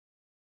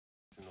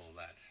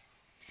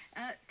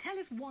Tell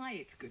us why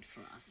it's good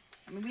for us.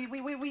 I mean,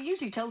 we're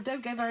usually told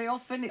don't go very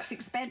often, it's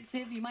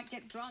expensive, you might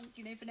get drunk,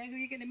 you never know who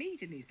you're going to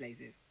meet in these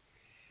places.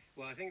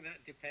 Well, I think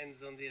that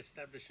depends on the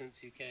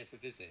establishments you care to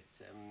visit.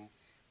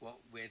 What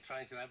we're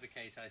trying to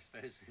advocate, I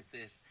suppose, with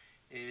this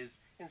is,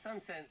 in some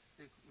sense,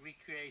 the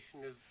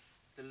recreation of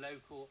the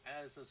local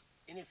as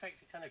in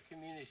effect, a kind of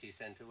community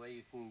centre where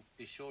you can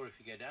be sure if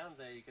you go down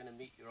there, you're going to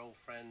meet your old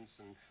friends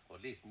or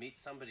at least meet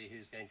somebody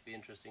who's going to be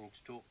interesting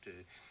to talk to.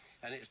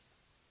 And it's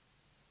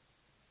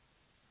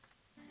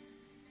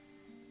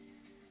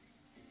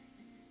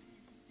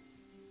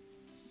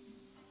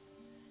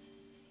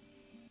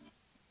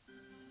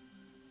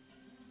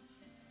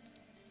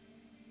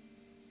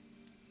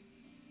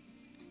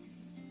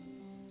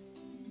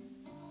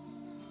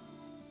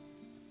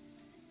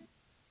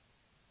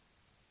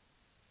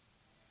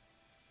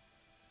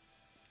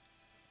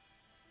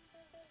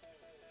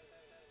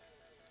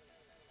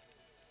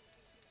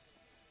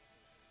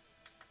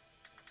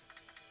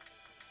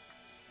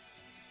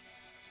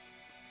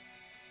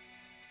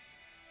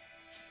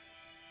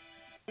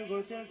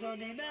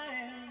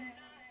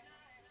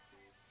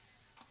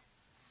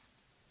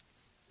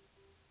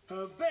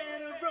her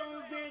bed of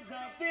roses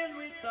are filled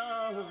with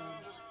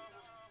thorns.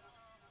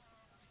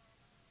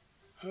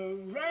 Her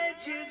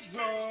righteous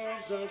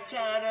wrongs are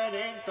tattered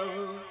and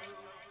torn.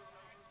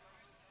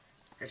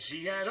 If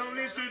she had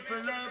only stood for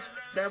love,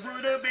 that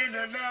would have been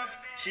enough.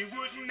 She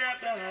wouldn't have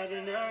to hide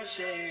in her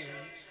shame.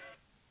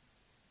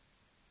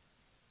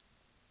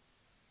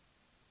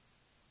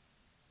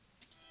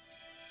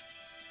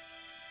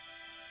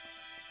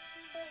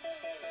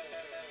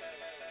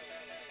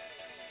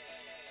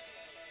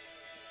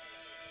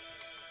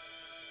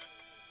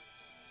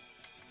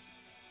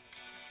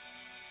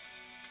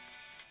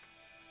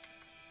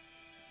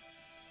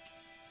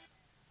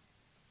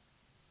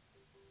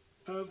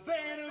 Her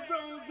bed of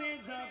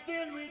roses are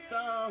filled with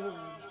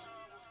thorns.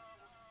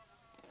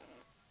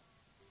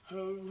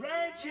 Her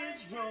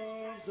righteous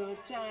wrongs are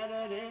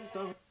tattered and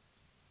torn.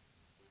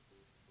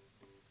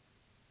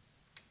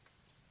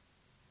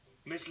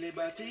 Miss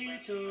Liberty,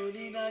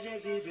 Nina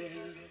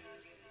Jezebel.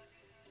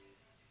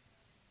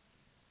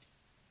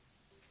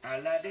 I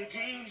like the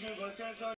dreams you gon' send on.